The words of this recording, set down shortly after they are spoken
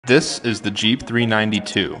This is the Jeep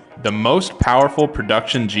 392, the most powerful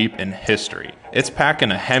production Jeep in history. It's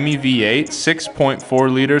packing a Hemi V8,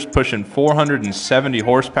 6.4 liters, pushing 470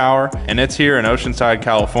 horsepower, and it's here in Oceanside,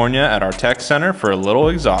 California at our tech center for a little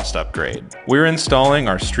exhaust upgrade. We're installing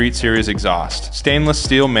our Street Series exhaust. Stainless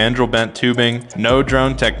steel mandrel bent tubing, no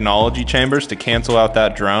drone technology chambers to cancel out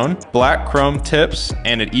that drone, black chrome tips,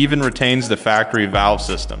 and it even retains the factory valve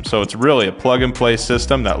system. So it's really a plug-and-play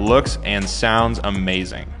system that looks and sounds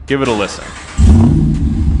amazing. Give it a listen.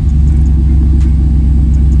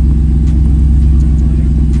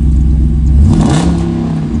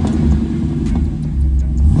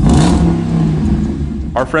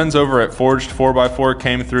 Our friends over at Forged 4x4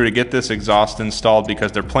 came through to get this exhaust installed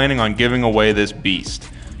because they're planning on giving away this beast.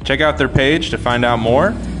 Check out their page to find out more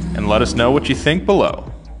and let us know what you think below.